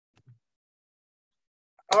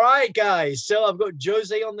All right, guys. So I've got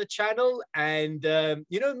Jose on the channel, and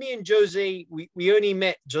me and Jose, we only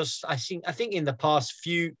met just I think in the past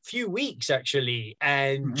few weeks actually.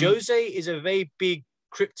 And Mhm. Jose is a very big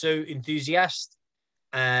crypto enthusiast,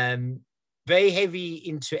 um, very heavy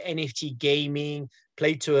into NFT gaming,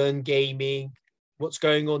 play to earn gaming. What's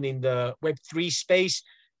going on in the Web3 space?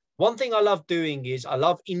 One thing I love doing is I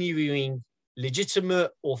love interviewing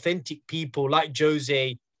legitimate, authentic people like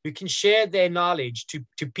Jose who can share their knowledge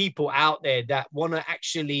to people out there that want to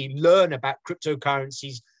actually learn about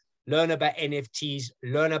cryptocurrencies, learn about NFTs,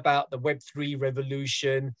 learn about the Web3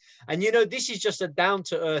 revolution. And, this is just a down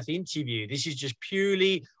to earth interview. This is just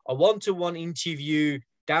purely a one-to-one interview,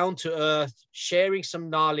 down to earth, sharing some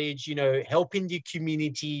knowledge, helping the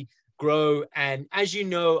community grow. And as you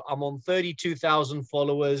know, I'm on 32,000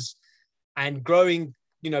 followers and growing,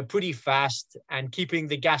 pretty fast and keeping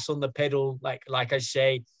the gas on the pedal, like I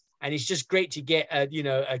say. And it's just great to get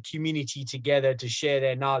a community together to share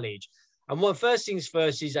their knowledge. And one first things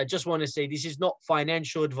first is I just want to say this is not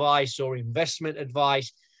financial advice or investment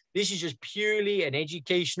advice. This is just purely an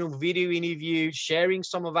educational video interview, sharing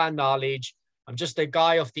some of our knowledge. I'm just a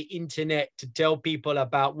guy off the internet to tell people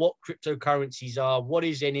about what cryptocurrencies are, what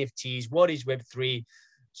is NFTs, what is Web3.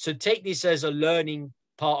 So take this as a learning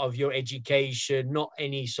part of your education, not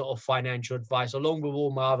any sort of financial advice, along with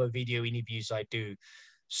all my other video interviews I do.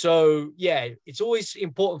 So, yeah, it's always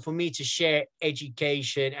important for me to share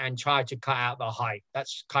education and try to cut out the hype.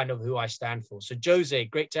 That's kind of who I stand for. So, Jose,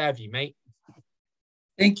 great to have you, mate.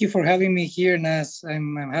 Thank you for having me here, Nas.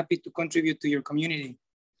 I'm happy to contribute to your community.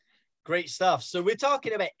 Great stuff. So we're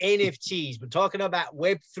talking about NFTs. We're talking about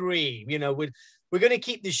Web3. We're going to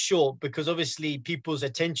keep this short because obviously people's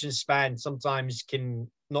attention span sometimes can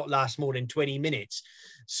not last more than 20 minutes.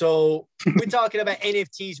 So we're talking about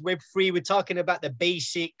NFTs, Web3. We're talking about the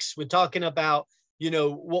basics. We're talking about,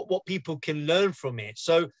 what people can learn from it.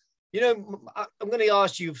 So, I'm going to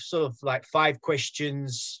ask you sort of like 5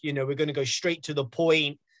 questions. We're going to go straight to the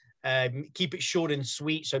point. Keep it short and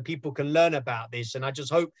sweet so people can learn about this. And I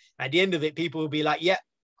just hope at the end of it, people will be like, yeah,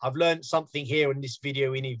 I've learned something here in this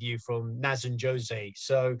video interview from Naz and Jose.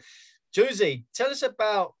 So, Jose, tell us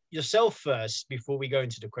about yourself first before we go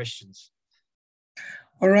into the questions.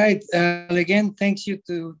 All right. Again, thank you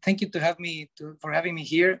for having me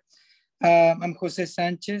here. I'm Jose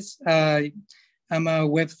Sanchez. I'm a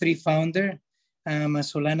Web3 founder. I'm a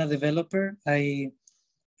Solana developer. I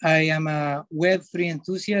am a Web3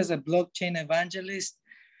 enthusiast, a blockchain evangelist,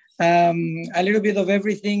 a little bit of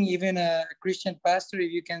everything, even a Christian pastor,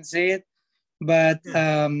 if you can say it. But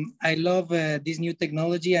I love this new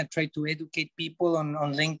technology. I try to educate people on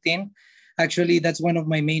LinkedIn. Actually, that's one of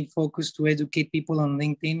my main focus, to educate people on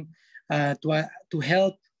LinkedIn, to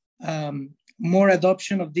help more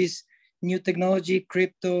adoption of this new technology,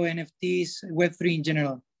 crypto, NFTs, Web3 in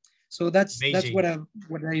general. So that's Amazing.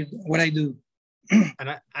 what I do.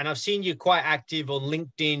 And I've seen you quite active on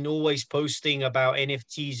LinkedIn, always posting about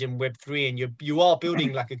NFTs and Web3, and you are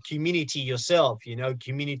building like a community yourself,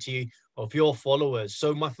 community of your followers.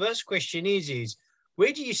 So my first question is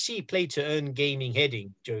where do you see play to earn gaming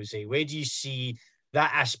heading, Jose? Where do you see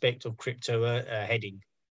that aspect of crypto heading?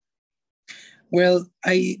 Well,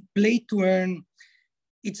 I play to earn.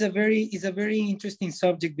 It's a very interesting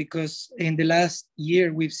subject because in the last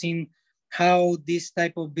year we've seen how this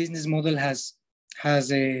type of business model has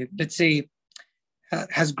a, let's say,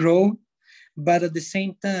 has grown, but at the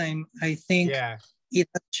same time I think it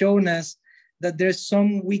has shown us that there's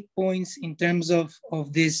some weak points in terms of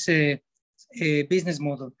this business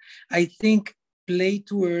model. I think play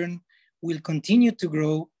to earn will continue to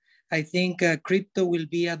grow. I think crypto will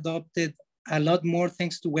be adopted a lot more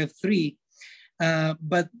thanks to Web3,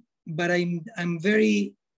 but I'm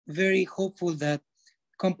very hopeful that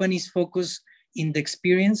companies focus in the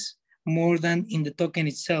experience more than in the token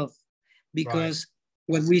itself, because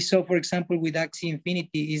what we saw, for example, with Axie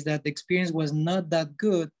Infinity is that the experience was not that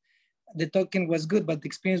good. The token was good, but the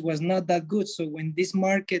experience was not that good. So when this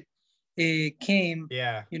market came,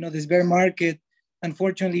 this bear market,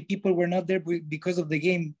 unfortunately, people were not there because of the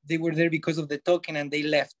game. They were there because of the token, and they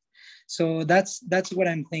left. So that's what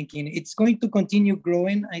I'm thinking. It's going to continue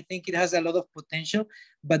growing. I think it has a lot of potential,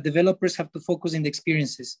 but developers have to focus in the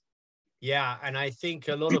experiences. Yeah, and I think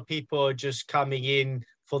a lot of people are just coming in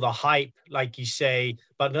for the hype, like you say,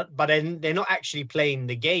 but then they're not actually playing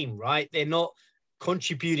the game, right? They're not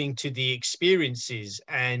contributing to the experiences.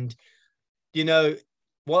 And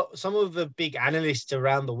what some of the big analysts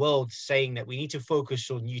around the world saying that we need to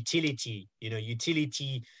focus on utility.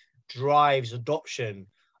 Utility drives adoption.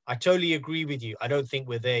 I totally agree with you. I don't think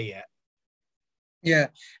we're there yet. Yeah,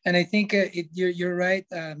 and I think you're right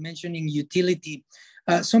mentioning utility.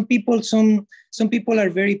 Some people are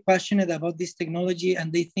very passionate about this technology,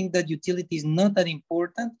 and they think that utility is not that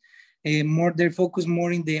important. More they're focused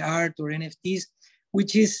more in the art or NFTs,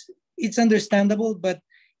 which is it's understandable, but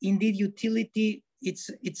indeed utility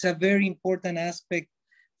it's a very important aspect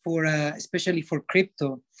for especially for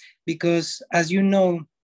crypto, because as you know,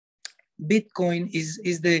 Bitcoin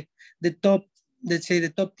is the top, let's say the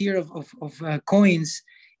top tier of coins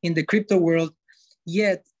in the crypto world.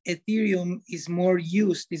 Yet Ethereum is more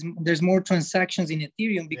used. There's more transactions in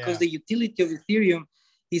Ethereum because Yeah. the utility of Ethereum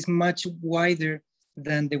is much wider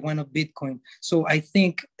than the one of Bitcoin. So I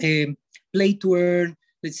think play to earn,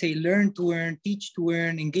 let's say learn to earn, teach to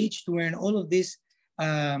earn, engage to earn, all of these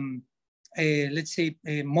let's say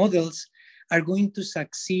models are going to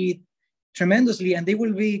succeed tremendously, and they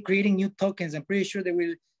will be creating new tokens. I'm pretty sure they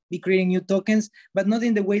will be creating new tokens, but not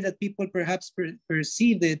in the way that people perhaps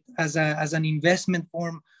perceived it as an investment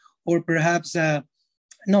form, or perhaps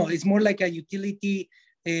no, it's more like a utility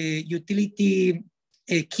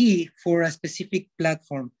a key for a specific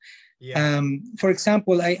platform. Yeah. For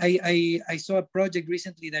example, I saw a project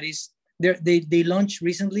recently that is they launched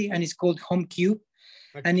recently, and it's called HomeCube,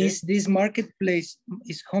 and Okay. is this marketplace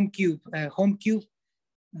is HomeCube,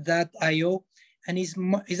 HomeCube.io, and is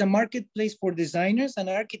a marketplace for designers and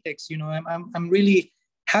architects. You know, I'm really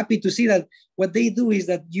happy to see that what they do is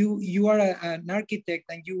that you are an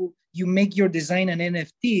architect, and you make your design an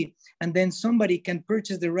NFT, and then somebody can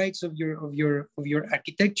purchase the rights of your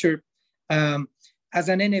architecture as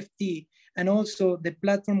an NFT. And also the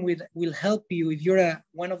platform will help you if you're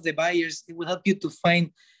one of the buyers. It will help you to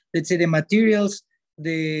find, let's say, the materials,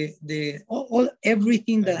 the all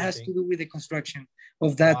everything that has to do with the construction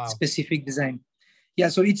of that Wow. specific design. Yeah,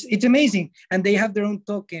 so it's amazing, and they have their own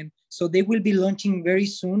token. So they will be launching very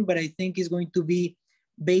soon, but I think it's going to be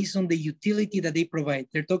based on the utility that they provide.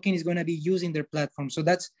 Their token is going to be used in their platform. So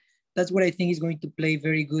that's what I think is going to play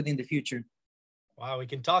very good in the future. Wow, we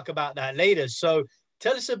can talk about that later. So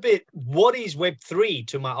tell us a bit, what is Web3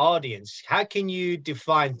 to my audience? How can you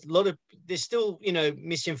define a lot of, there's still,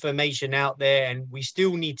 misinformation out there, and we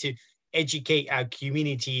still need to educate our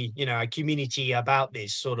community about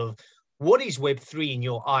this sort of, what is Web3 in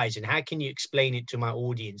your eyes, and how can you explain it to my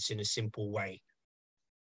audience in a simple way?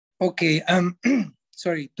 Okay,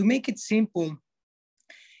 sorry, to make it simple,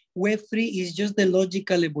 Web3 is just the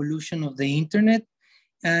logical evolution of the internet,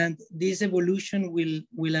 and this evolution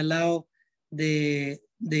will allow the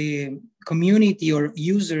community or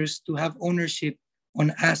users to have ownership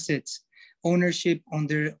on assets, ownership on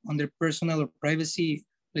their personal or privacy,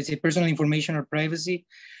 let's say personal information or privacy,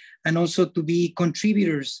 and also to be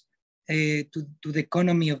contributors to the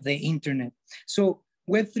economy of the internet. So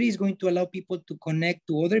Web3 is going to allow people to connect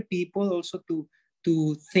to other people, also to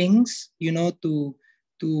things, to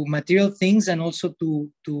material things, and also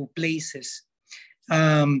to places.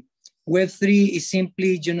 Web3 is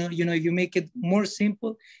simply, if you make it more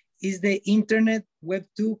simple, is the internet.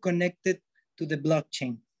 Web2 connected to the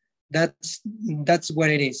blockchain. That's what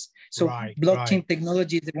it is. So Right. blockchain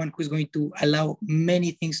technology is the one who's going to allow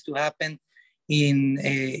many things to happen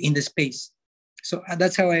in the space. So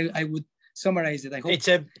that's how I would summarize it. I hope it's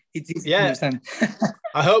easy to understand.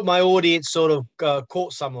 I hope my audience sort of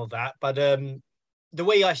caught some of that. But the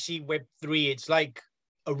way I see Web3, it's like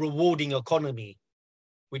a rewarding economy,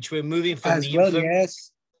 which we're moving from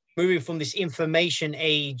moving from this information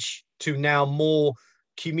age to now more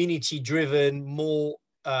community driven, more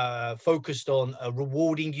focused on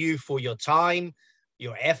rewarding you for your time,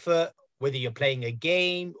 your effort, whether you're playing a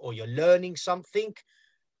game or you're learning something.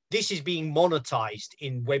 This is being monetized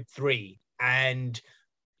in Web3, and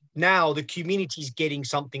now the community is getting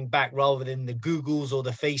something back rather than the Googles or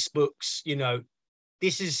the Facebooks.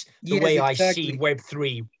 This is the way I see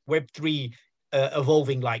Web3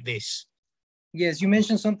 evolving like this. Yes, you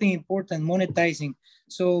mentioned something important, monetizing.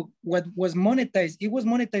 So what was monetized? It was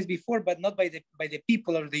monetized before, but not by the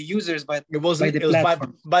people or the users, but it wasn't. By the it was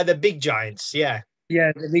platform. by the big giants. Yeah.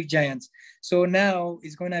 Yeah, the big giants. So now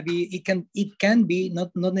it's gonna be. It can be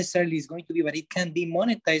not necessarily it's going to be, but it can be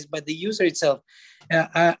monetized by the user itself.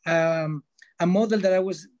 A model that I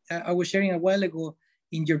was sharing a while ago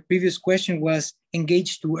in your previous question was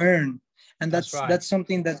engage to earn, and that's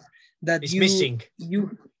something that it's missing.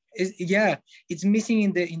 It's missing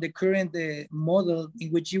in the current model,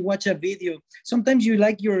 in which you watch a video. Sometimes you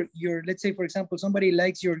like your let's say, for example, somebody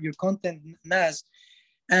likes your content, Nas,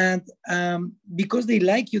 and because they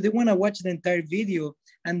like you, they want to watch the entire video.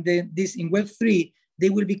 And then this in Web3, they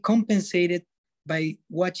will be compensated by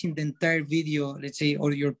watching the entire video, let's say,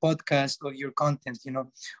 or your podcast or your content,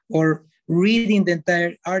 or reading the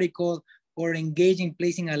entire article or engaging,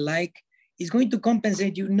 placing a like, is going to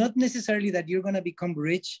compensate you. Not necessarily that you're going to become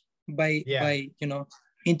rich by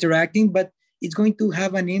interacting, but it's going to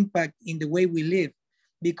have an impact in the way we live,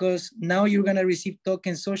 because now you're going to receive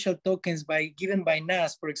tokens, social tokens given by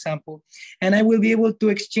NAS, for example, and I will be able to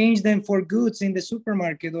exchange them for goods in the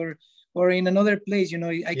supermarket or in another place.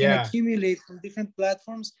 I can accumulate from different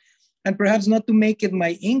platforms, and perhaps not to make it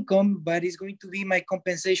my income, but it's going to be my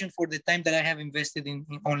compensation for the time that I have invested in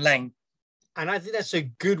online. And I think that's a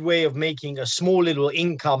good way of making a small little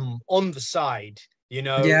income on the side,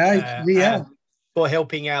 for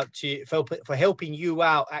helping you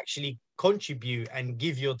out, actually contribute and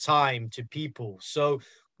give your time to people. So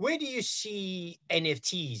where do you see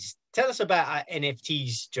NFTs? Tell us about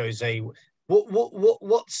NFTs, Jose.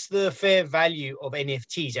 What's the fair value of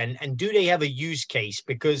NFTs, and do they have a use case?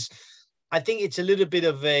 Because I think it's a little bit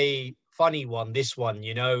of a funny one, this one.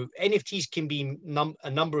 NFTs can be a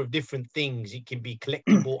number of different things. It can be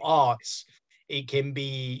collectible arts. It can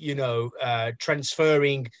be,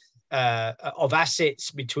 transferring of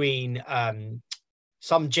assets between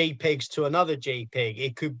some JPEGs to another JPEG.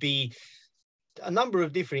 It could be a number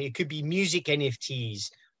of different, it could be music NFTs.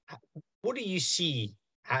 What do you see?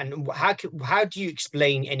 And how do you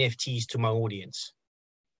explain NFTs to my audience?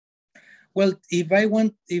 Well, if I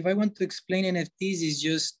want to explain NFTs, is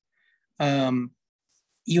just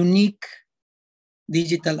unique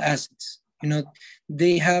digital assets.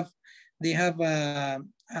 They have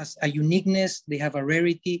as a uniqueness, they have a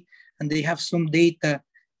rarity, and they have some data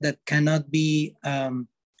that cannot be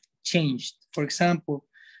changed. For example,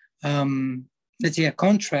 let's say a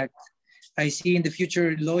contract. I see in the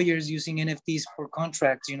future lawyers using NFTs for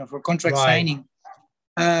contracts, for contract signing,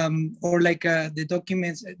 or like the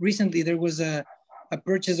documents. Recently, there was a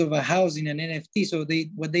purchase of a house in an NFT. So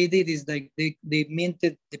what they did is like they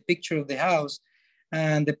minted the picture of the house,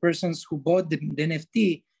 and the persons who bought the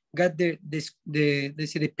NFT got the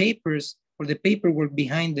papers or the paperwork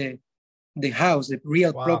behind the house, the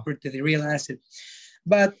real property, the real asset.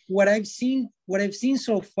 But what I've seen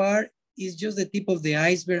so far is just the tip of the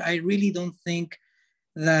iceberg. I really don't think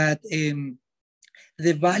that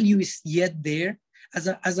the value is yet there.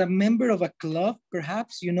 As a member of a club,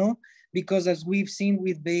 perhaps, because as we've seen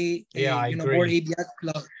with the Bored Ape Yacht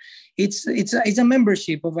Club, it's a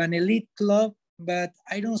membership of an elite club. But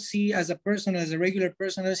I don't see, as a regular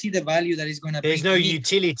person, I don't see the value that is going to. There's no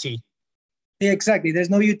utility. Yeah, exactly. There's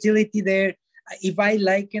no utility there. If I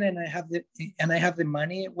like it and I have the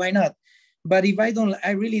money, why not? But if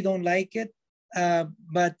I really don't like it.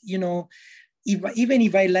 But even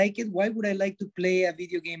if I like it, why would I like to play a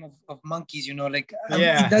video game of monkeys? It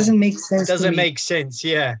doesn't make sense. It doesn't make sense.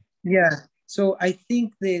 Yeah. Yeah. So I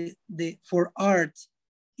think for art,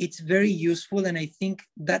 it's very useful, and I think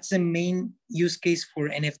that's the main use case for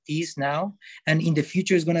NFTs now. And in the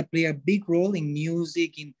future, is going to play a big role in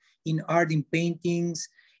music, in art, in paintings,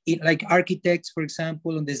 like architects, for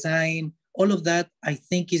example, on design. All of that, I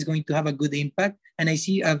think, is going to have a good impact. And I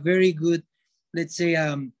see a very good, let's say,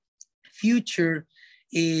 future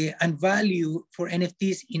and value for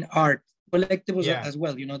NFTs in art, collectibles as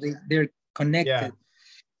well. They're connected. Yeah.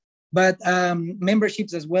 But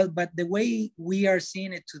memberships as well. But the way we are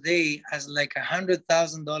seeing it today as like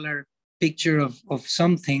 $100,000 picture of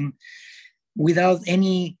something without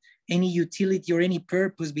any utility or any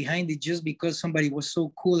purpose behind it, just because somebody was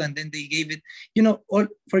so cool and then they gave it, or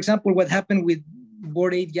for example, what happened with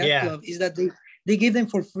Bored Ape Yacht Club is that they gave them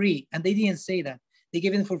for free, and they didn't say that. They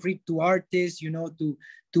gave them for free to artists,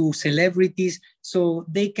 to celebrities, so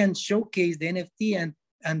they can showcase the NFT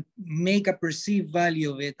and make a perceived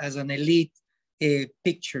value of it as an elite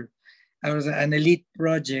picture, as an elite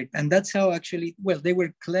project. And that's how actually, they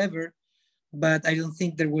were clever, but I don't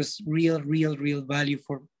think there was real value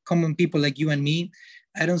for common people like you and me.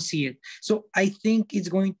 I don't see it. So I think it's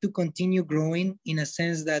going to continue growing in a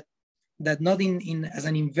sense that not in as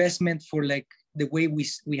an investment for like the way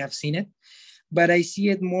we have seen it, but I see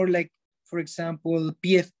it more like, for example,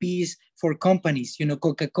 PFPs for companies.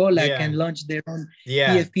 Coca-Cola can launch their own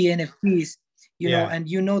PFP NFTs.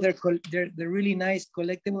 They're really nice,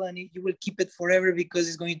 collectible, and you will keep it forever because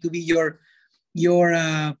it's going to be your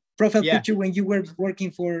profile picture when you were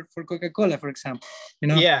working for Coca-Cola, for example.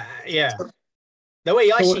 Yeah. The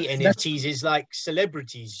way I see NFTs is like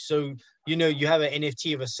celebrities. So you have an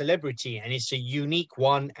NFT of a celebrity, and it's a unique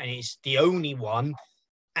one, and it's the only one,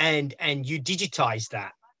 and you digitize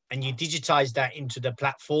that. And you digitize that into the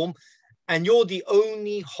platform, and you're the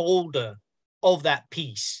only holder of that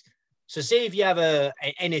piece. So say if you have an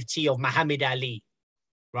NFT of Muhammad Ali,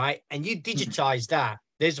 right? And you digitize that,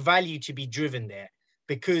 there's value to be driven there,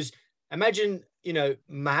 because imagine,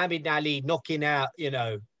 Muhammad Ali knocking out,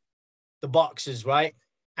 the boxers, right?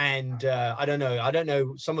 And I don't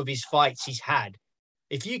know some of his fights he's had.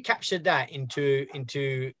 If you capture that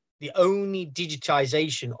into the only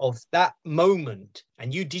digitization of that moment,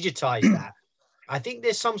 and you digitize that, I think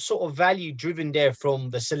there's some sort of value driven there from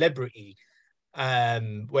the celebrity,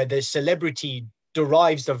 where the celebrity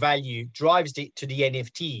derives the value, drives it to the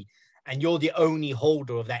NFT, and you're the only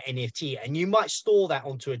holder of that NFT, and you might store that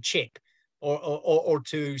onto a chip, or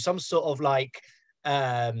to some sort of like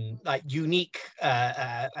unique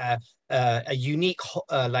a unique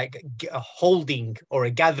a holding or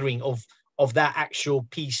a gathering of that actual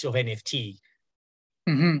piece of NFT.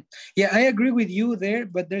 Mm-hmm. Yeah, I agree with you there,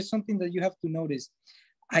 but there's something that you have to notice.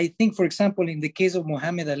 I think, for example, in the case of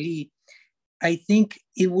Muhammad Ali, I think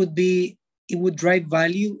it would drive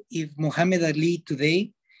value if Muhammad Ali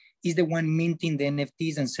today is the one minting the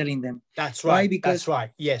NFTs and selling them. That's right. Why? Because that's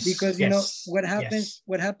right. Yes. because yes. what happens. Yes.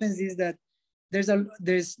 What happens is that there's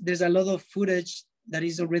a lot of footage that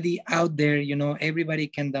is already out there. Everybody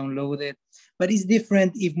can download it, but it's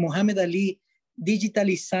different if Muhammad Ali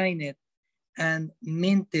digitally sign it and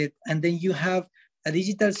mint it, and then you have a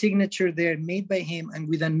digital signature there made by him, and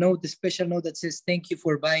with a note, a special note that says "Thank you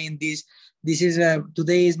for buying this. This is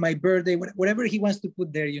today is my birthday." Whatever he wants to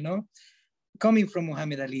put there, coming from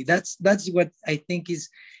Muhammad Ali. That's what I think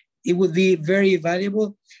it would be very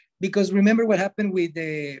valuable, because remember what happened with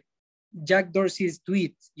Jack Dorsey's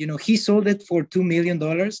tweet. He sold it for $2 million,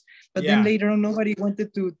 but then later on nobody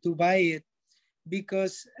wanted to buy it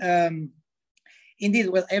because. Indeed,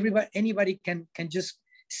 well, anybody can just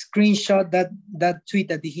screenshot that tweet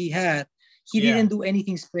that he had. He didn't do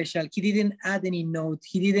anything special. He didn't add any note.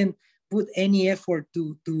 He didn't put any effort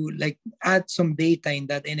to like add some data in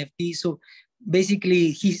that NFT. So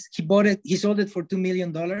basically, he bought it. He sold it for $2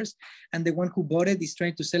 million, and the one who bought it is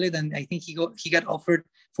trying to sell it, and I think he got offered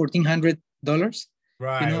 $1,400.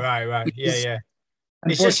 Right. Yeah.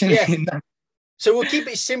 Unfortunately, So we'll keep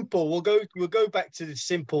it simple. We'll go back to the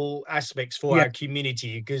simple aspects for our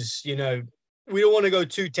community, because we don't want to go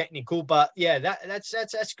too technical, but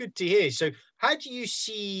that's good to hear. So how do you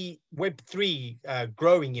see Web3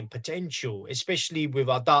 growing in potential, especially with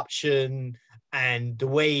adoption and the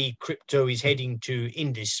way crypto is heading to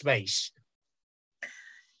in this space?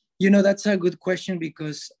 That's a good question,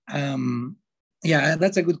 because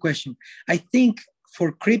that's a good question. I think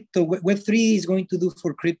for crypto, Web3 is going to do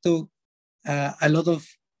for crypto a lot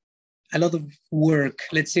of work.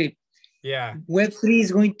 Let's say Web3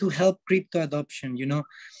 is going to help crypto adoption.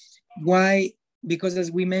 Why? Because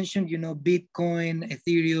as we mentioned, Bitcoin,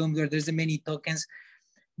 Ethereum, there's many tokens.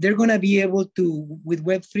 They're going to be able to, with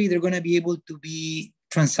Web3, they're going to be able to be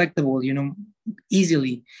transactable,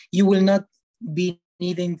 easily. You will not be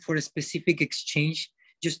needing for a specific exchange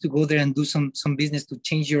just to go there and do some business to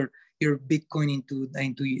change your Bitcoin into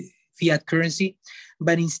fiat currency.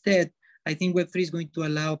 But instead, I think Web3 is going to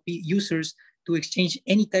allow users to exchange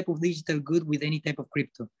any type of digital good with any type of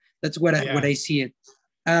crypto. That's what I see it.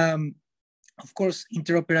 Of course,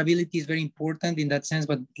 interoperability is very important in that sense,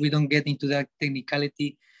 but we don't get into that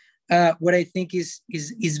technicality. What I think is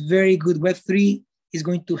very good. Web3 is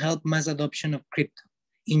going to help mass adoption of crypto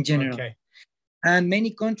in general. Okay. And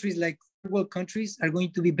many countries, like world countries, are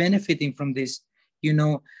going to be benefiting from this.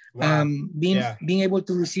 Wow. Being able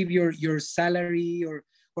to receive your salary,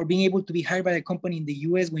 or being able to be hired by a company in the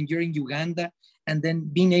US when you're in Uganda, and then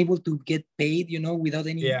being able to get paid, without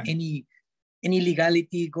any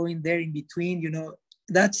legality going there in between.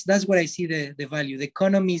 That's what I see the value. The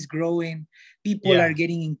economy is growing. People are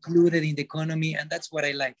getting included in the economy, and that's what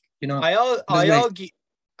I like.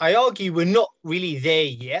 I argue we're not really there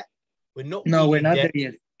yet. We're not. No, really we're not there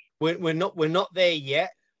yet. We're not there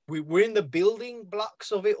yet. We're in the building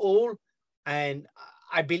blocks of it all, and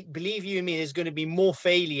I believe you and me, there's going to be more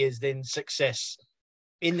failures than success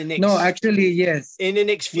in the next. No, actually, yes. In the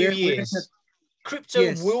next few years,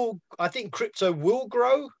 I think crypto will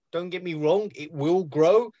grow. Don't get me wrong, it will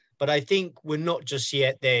grow, but I think we're not just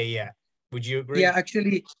yet there yet. Would you agree? Yeah,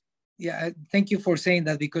 actually, thank you for saying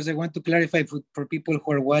that, because I want to clarify for people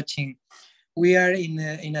who are watching. We are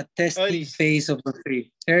in a testing phase of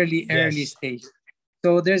Web3, early stage.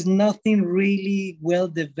 So there's nothing really well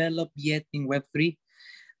developed yet in Web3.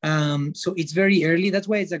 So it's very early. That's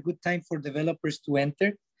why it's a good time for developers to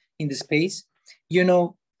enter in the space.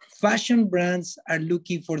 Fashion brands are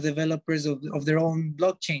looking for developers of their own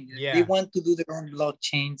blockchain. Yeah. They want to do their own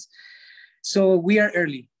blockchains. So we are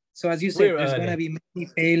early. So as you said, there's going to be many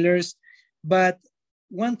failures, but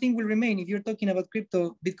one thing will remain. If you're talking about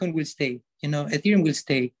crypto, Bitcoin will stay. Ethereum will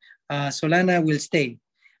stay. Solana will stay.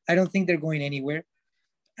 I don't think they're going anywhere.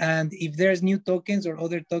 And if there's new tokens or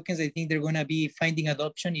other tokens, I think they're going to be finding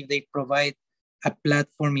adoption if they provide a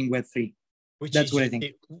platform in Web3. That's what I think.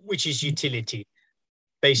 Which is utility,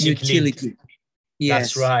 basically. Utility.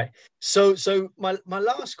 Yes. That's right. So my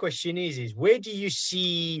last question is where do you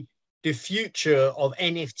see the future of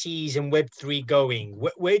NFTs and Web3 going?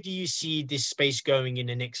 Where do you see this space going in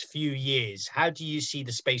the next few years? How do you see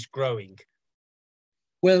the space growing?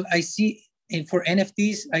 Well, I see, and for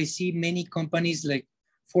NFTs, I see many companies like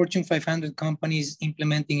Fortune 500 companies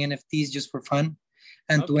implementing NFTs just for fun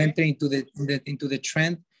and to enter into the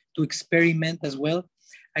trend, to experiment as well.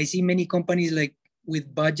 I see many companies like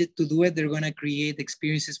with budget to do it, they're going to create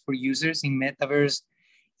experiences for users in Metaverse,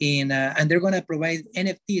 and they're going to provide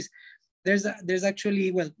NFTs. There's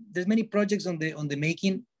actually, well, there's many projects on the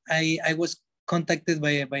making. I was contacted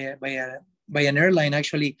by an airline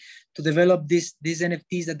actually to develop these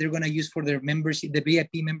NFTs that they're going to use for their membership, the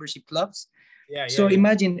VIP membership clubs. So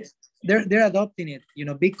imagine they're adopting it. You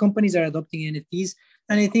know, big companies are adopting NFTs,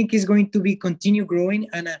 and I think it's going to be continue growing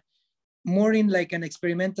and more in like an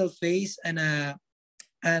experimental phase. And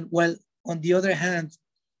while on the other hand,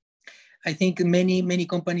 I think many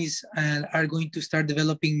companies are going to start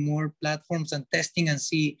developing more platforms and testing and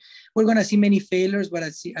see. We're going to see many failures, but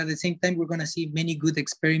at the same time, we're going to see many good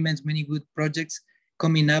experiments, many good projects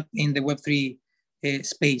coming up in the Web3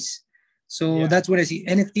 space. So that's what I see.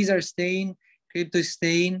 NFTs are staying, crypto is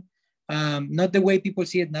staying, not the way people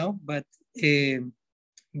see it now, but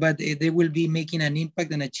they will be making an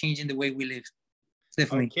impact and a change in the way we live.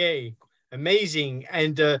 Definitely. Okay, amazing.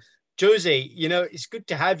 And Jose, you know, it's good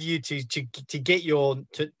to have you to get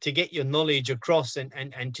your knowledge across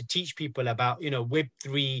and to teach people about, you know,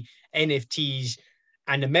 Web3, NFTs,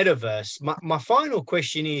 and the metaverse. My final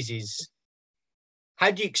question is how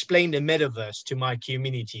do you explain the metaverse to my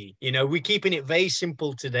community? You know, we're keeping it very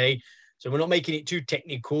simple today, so we're not making it too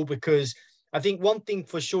technical, because I think one thing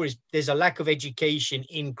for sure is there's a lack of education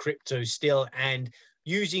in crypto still, and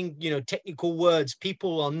using, you know, technical words,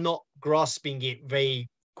 people are not grasping it very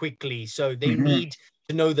quickly, so they need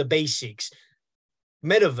to know the basics.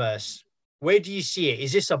 Metaverse, where do you see it?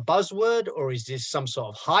 Is this a buzzword, or is this some sort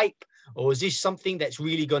of hype, or is this something that's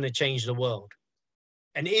really going to change the world?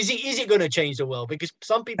 And is it going to change the world? Because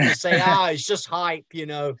some people say, it's just hype, you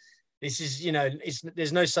know, this is, you know,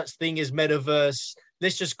 there's no such thing as metaverse.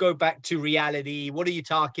 Let's just go back to reality. What are you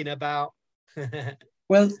talking about?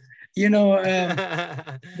 Well, you know,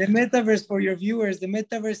 the metaverse, for your viewers, the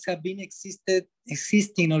metaverse have been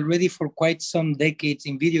existing already for quite some decades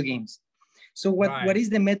in video games. So what is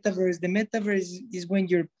the metaverse? The metaverse is when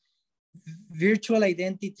your virtual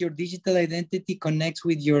identity, your digital identity connects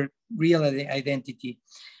with your real identity.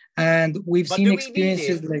 And we've seen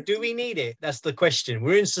experiences like... Do we need it? That's the question.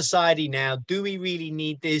 We're in society now. Do we really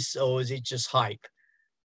need this, or is it just hype?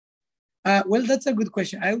 Well, that's a good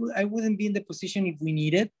question. I wouldn't be in the position if we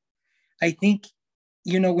need it. I think,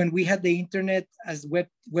 you know, when we had the internet as web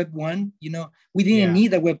 1, you know, we didn't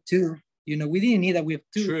need a web 2. You know, we didn't need a web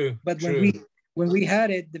 2. True. But when we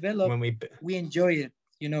had it developed, we enjoy it.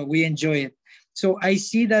 You know, we enjoy it. So I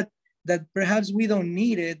see that perhaps we don't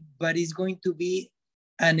need it, but it's going to be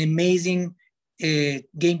an amazing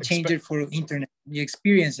game changer for internet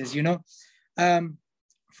experiences. You know,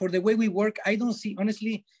 for the way we work, I don't see,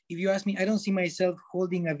 honestly, if you ask me, I don't see myself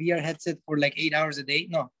holding a VR headset for like 8 hours a day.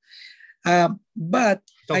 No. But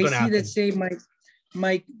I see, let's say my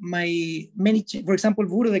many, for example,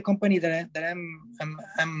 Vuro, the company that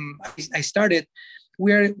I started,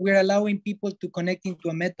 we're allowing people to connect into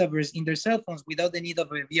a metaverse in their cell phones without the need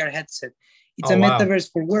of a VR headset. It's a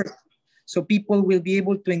metaverse for work, so people will be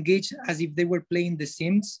able to engage as if they were playing The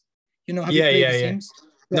Sims. You know, have you played The Sims?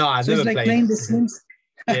 No, I've never like played. Playing The Sims,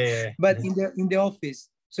 but in the office.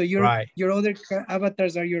 So your other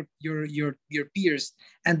avatars are your peers,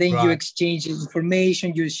 and then you exchange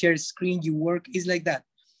information, you share screen, you work. It's like that.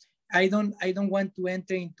 I don't want to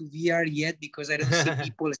enter into VR yet, because I don't see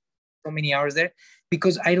people so many hours there,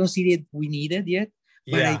 because I don't see that we need it yet.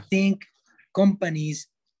 But I think companies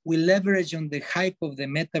will leverage on the hype of the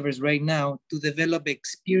metaverse right now to develop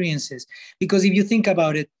experiences. Because if you think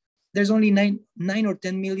about it, there's only 9 or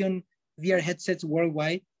 10 million VR headsets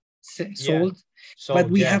worldwide sold, but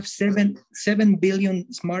we have 7 billion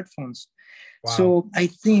smartphones. So I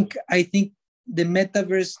think the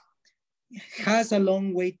metaverse has a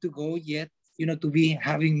long way to go yet, you know, to be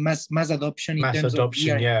having mass adoption in terms of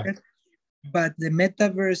VR. But the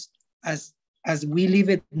metaverse, as we live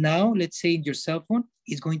it now, let's say in your cell phone,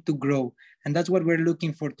 is going to grow. And that's what we're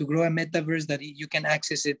looking for, to grow a metaverse that you can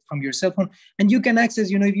access it from your cell phone. And you can access,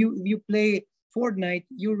 you know, if you play Fortnite,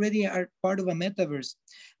 you already are part of a metaverse.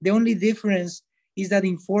 The only difference is that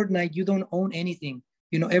in Fortnite, you don't own anything.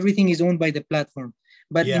 You know, everything is owned by the platform.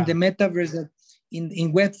 But in the metaverse,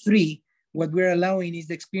 in Web3, what we're allowing is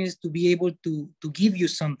the experience to be able to give you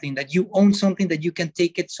something, that you own something, that you can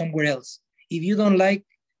take it somewhere else. If you don't like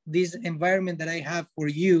this environment that I have for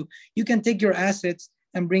you, you can take your assets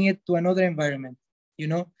and bring it to another environment. You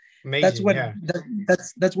know, Amazing,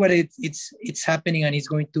 that's what it's happening, and it's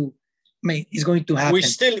going to happen.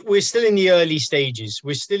 We're still in the early stages.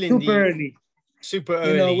 We're still in super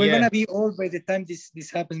early. You know, we're gonna be old by the time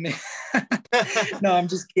this happens, man. No, I'm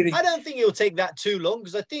just kidding. I don't think it'll take that too long,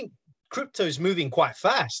 because I think crypto is moving quite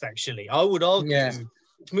fast. Actually, I would argue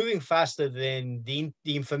it's moving faster than the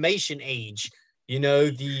information age. You know,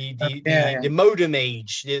 the modem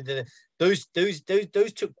age. Those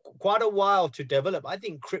took quite a while to develop. I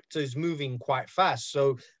think crypto is moving quite fast.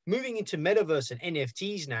 So moving into metaverse and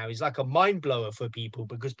NFTs now is like a mind blower for people,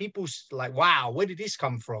 because people's like, wow, where did this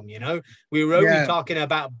come from? You know, we were only talking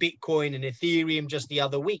about Bitcoin and Ethereum just the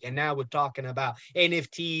other week, and now we're talking about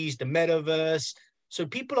NFTs, the metaverse. So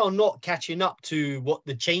people are not catching up to what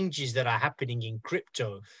the changes that are happening in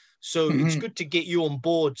crypto. So it's good to get you on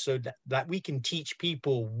board, so that we can teach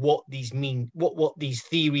people what these mean, what these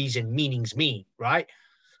theories and meanings mean, right?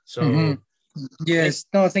 So yes,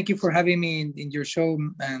 no, thank you for having me in your show,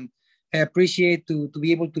 and I appreciate to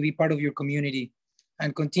be able to be part of your community,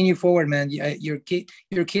 and continue forward, man. You're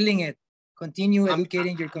killing it. Continue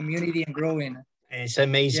educating your community and growing. It's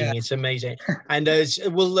amazing. It's amazing. And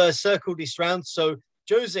we'll circle this round. So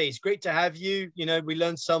Jose, it's great to have you. You know, we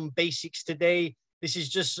learned some basics today. This is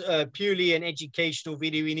just purely an educational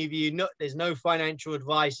video interview. There's no financial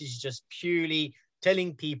advice. This is just purely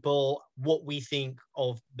telling people what we think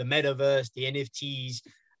of the metaverse, the NFTs.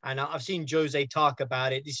 And I've seen Jose talk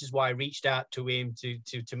about it. This is why I reached out to him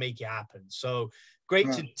to make it happen. So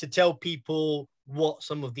great to tell people what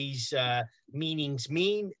some of these meanings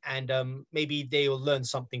mean, and maybe they will learn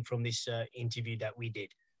something from this interview that we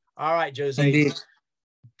did. All right, Jose. Indeed.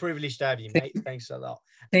 Privileged to have you, mate. Thanks a lot.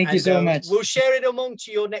 Thank you so much. We'll share it amongst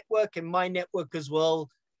your network and my network as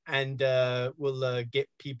well, and we'll get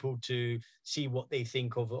people to see what they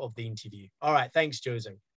think of the interview. All right, thanks,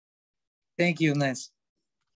 Jose. Thank you, Ness.